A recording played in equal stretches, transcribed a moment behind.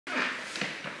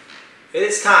It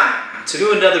is time to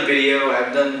do another video. I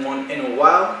haven't done one in a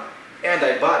while, and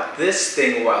I bought this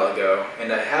thing a while ago,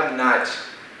 and I have not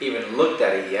even looked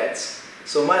at it yet,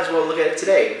 so might as well look at it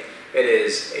today. It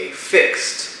is a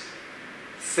fixed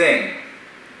thing.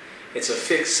 It's a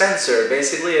fixed sensor.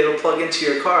 Basically, it'll plug into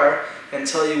your car and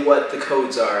tell you what the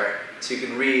codes are, so you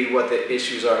can read what the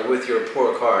issues are with your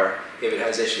poor car if it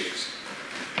has issues.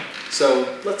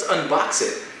 So let's unbox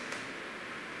it.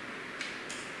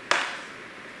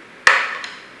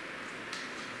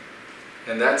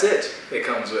 And that's it. It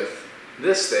comes with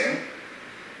this thing.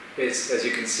 It's, as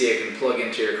you can see, it can plug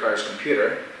into your car's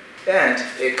computer. And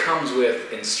it comes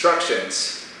with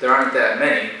instructions. There aren't that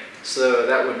many, so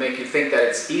that would make you think that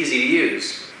it's easy to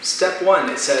use. Step 1,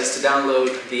 it says to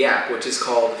download the app, which is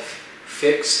called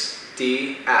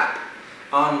FIXD app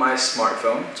on my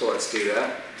smartphone. So let's do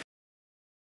that.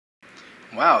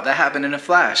 Wow, that happened in a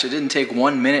flash. It didn't take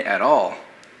 1 minute at all.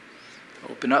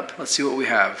 Open up, let's see what we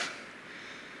have.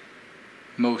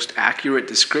 Most accurate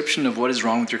description of what is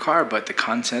wrong with your car, but the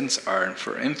contents are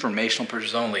for informational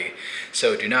purposes only.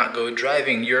 So do not go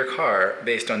driving your car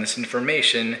based on this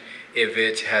information if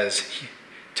it has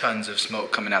tons of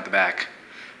smoke coming out the back.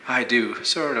 I do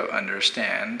sort of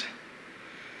understand.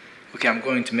 Okay, I'm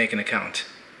going to make an account.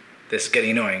 This is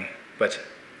getting annoying, but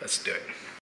let's do it.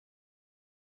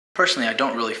 Personally, I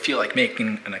don't really feel like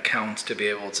making an account to be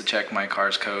able to check my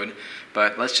car's code,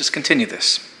 but let's just continue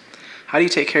this. How do you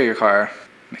take care of your car?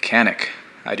 Mechanic.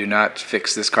 I do not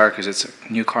fix this car because it's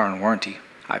a new car on warranty.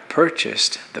 I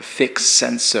purchased the fixed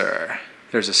sensor.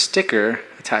 There's a sticker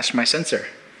attached to my sensor.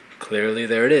 Clearly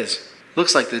there it is.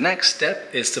 Looks like the next step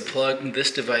is to plug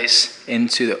this device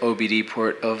into the OBD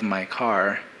port of my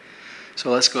car.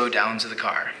 So let's go down to the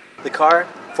car. The car,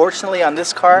 fortunately on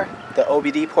this car, the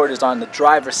OBD port is on the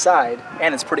driver's side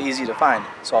and it's pretty easy to find.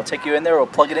 So I'll take you in there, we'll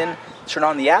plug it in, turn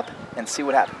on the app, and see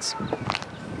what happens.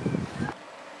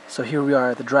 So here we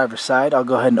are at the driver's side. I'll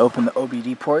go ahead and open the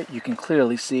OBD port. You can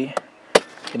clearly see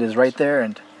it is right there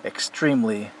and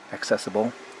extremely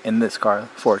accessible in this car,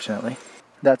 fortunately.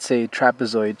 That's a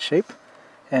trapezoid shape,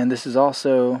 and this is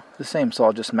also the same, so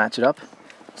I'll just match it up,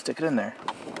 stick it in there.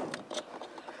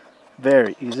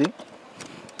 Very easy.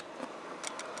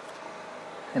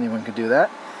 Anyone can do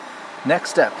that.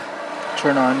 Next step,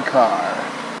 turn on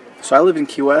car. So I live in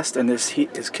Key West and this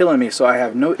heat is killing me, so I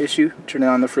have no issue turning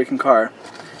on the freaking car.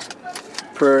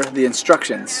 Per the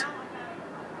instructions.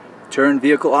 Turn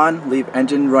vehicle on, leave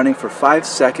engine running for 5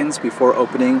 seconds before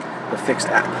opening the fixed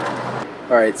app.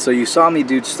 Alright, so you saw me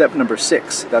do step number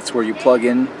 6. That's where you plug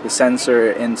in the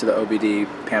sensor into the OBD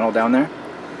panel down there.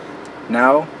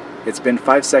 Now, it's been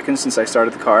 5 seconds since I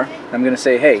started the car. I'm going to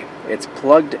say, hey, it's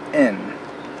plugged in.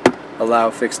 Allow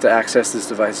FIXD to access this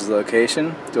device's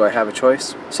location. Do I have a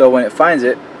choice? So when it finds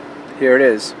it, here it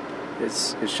is.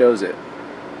 It shows it.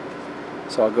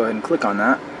 So I'll go ahead and click on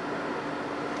that.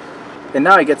 And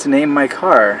now I get to name my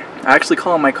car. I actually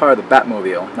call my car the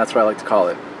Batmobile. That's what I like to call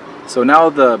it. So now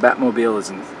the Batmobile is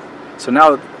the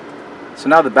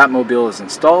Batmobile is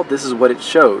installed. This is what it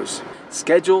shows.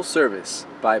 Schedule service,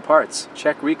 buy parts,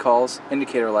 check recalls,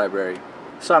 indicator library.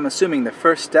 So I'm assuming the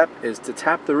first step is to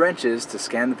tap the wrenches to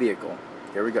scan the vehicle.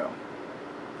 Here we go.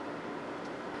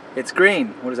 It's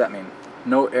green. What does that mean?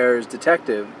 No errors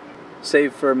detected.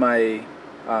 Save for my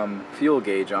fuel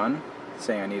gauge on,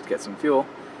 saying I need to get some fuel.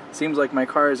 Seems like my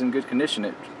car is in good condition.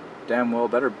 It damn well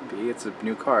better be. It's a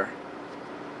new car.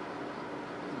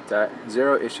 That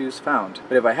 0 issues found.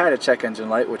 But if I had a check engine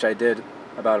light, which I did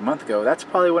about a month ago, that's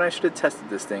probably when I should have tested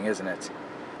this thing, isn't it?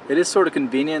 It is sort of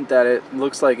convenient that it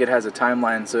looks like it has a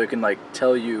timeline, so it can like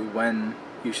tell you when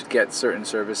you should get certain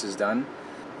services done.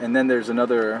 And then there's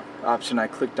another option I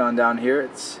clicked on down here.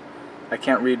 I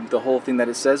can't read the whole thing that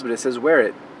it says, but it says wear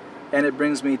it. And it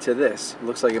brings me to this. It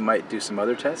looks like it might do some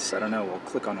other tests. I don't know. We'll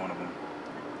click on one of them.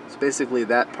 So basically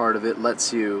that part of it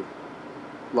lets you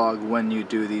log when you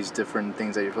do these different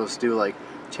things that you're supposed to do, like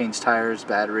change tires,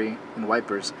 battery, and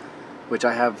wipers, which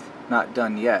I have not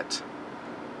done yet.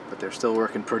 But they're still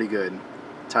working pretty good.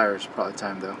 Tires probably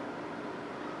time though.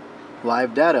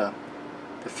 Live data.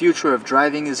 The future of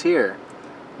driving is here.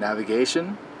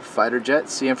 Navigation, fighter jet,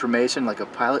 see information like a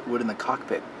pilot would in the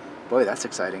cockpit. Boy, that's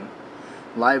exciting.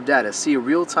 Live data. See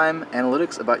real-time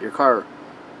analytics about your car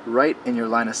right in your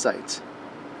line of sight.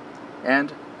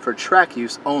 And for track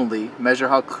use only, measure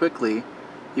how quickly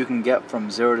you can get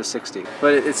from 0 to 60.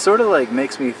 But it sort of like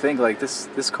makes me think like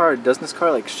doesn't this car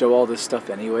like show all this stuff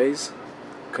anyways?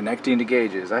 Connecting to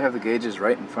gauges. I have the gauges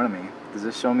right in front of me. Does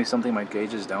this show me something my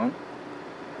gauges don't?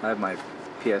 I have my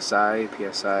PSI.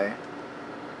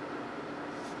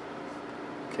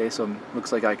 Okay, so it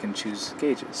looks like I can choose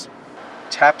gauges.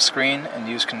 Tap screen and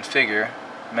use configure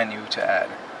menu to add.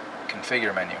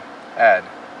 Configure menu. Add.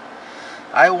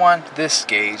 I want this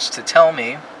gauge to tell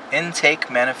me intake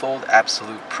manifold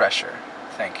absolute pressure.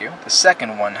 Thank you. The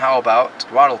second one, how about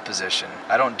throttle position?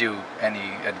 I don't do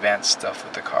any advanced stuff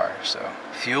with the car, so.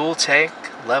 Fuel tank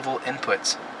level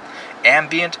inputs.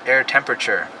 Ambient air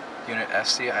temperature. Unit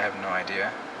FC, I have no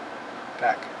idea.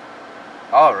 Back.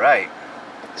 Alright.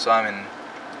 So I'm in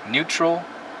neutral,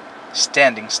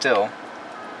 standing still.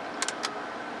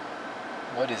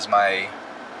 What is my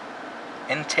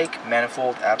intake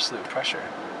manifold absolute pressure?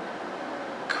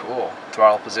 Cool.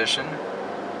 Throttle position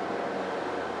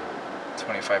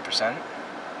 25%.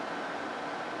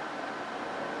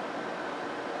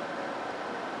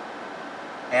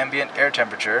 Ambient air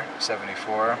temperature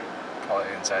 74.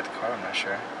 Probably inside the car, I'm not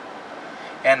sure.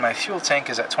 And my fuel tank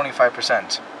is at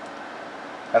 25%.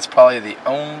 That's probably the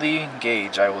only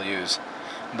gauge I will use.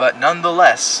 But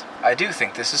nonetheless, I do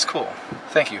think this is cool.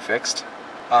 Thank you, FIXD.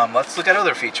 Let's look at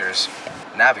other features.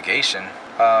 Navigation.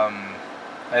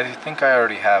 I think I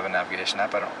already have a navigation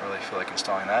app. I don't really feel like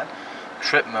installing that.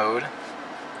 Trip mode.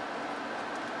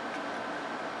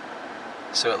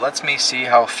 So it lets me see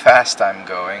how fast I'm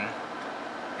going.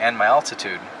 And my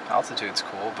altitude. Altitude's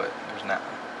cool, but there's not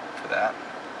for that.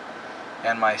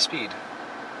 And my speed.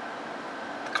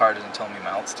 The car doesn't tell me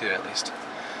my altitude, at least.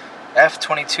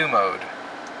 F22 mode.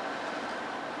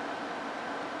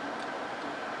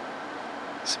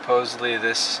 Supposedly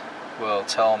this will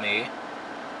tell me.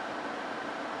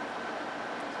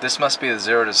 This must be the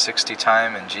 0 to 60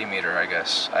 time in G meter, I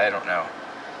guess. I don't know.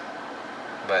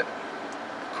 But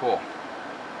cool.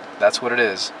 That's what it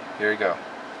is. Here you go.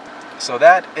 So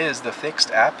that is the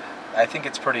FIXD app. I think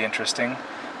it's pretty interesting.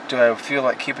 Do I feel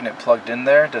like keeping it plugged in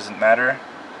there? Does it matter?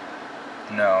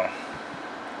 No.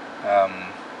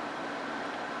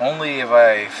 Only if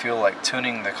I feel like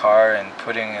tuning the car and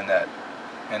putting in that,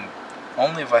 and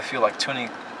only if I feel like tuning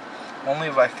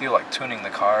the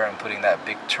car and putting that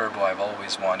big turbo I've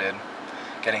always wanted,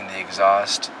 getting the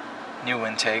exhaust, new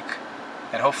intake,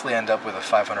 and hopefully end up with a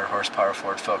 500 horsepower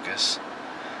Ford Focus.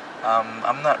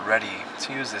 I'm not ready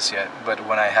to use this yet, but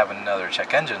when I have another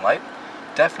check engine light,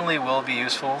 definitely will be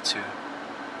useful to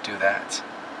do that.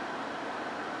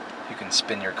 You can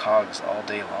spin your cogs all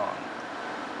day long.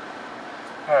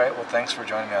 Alright, well thanks for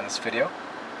joining me on this video,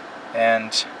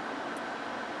 and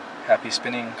happy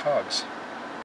spinning cogs.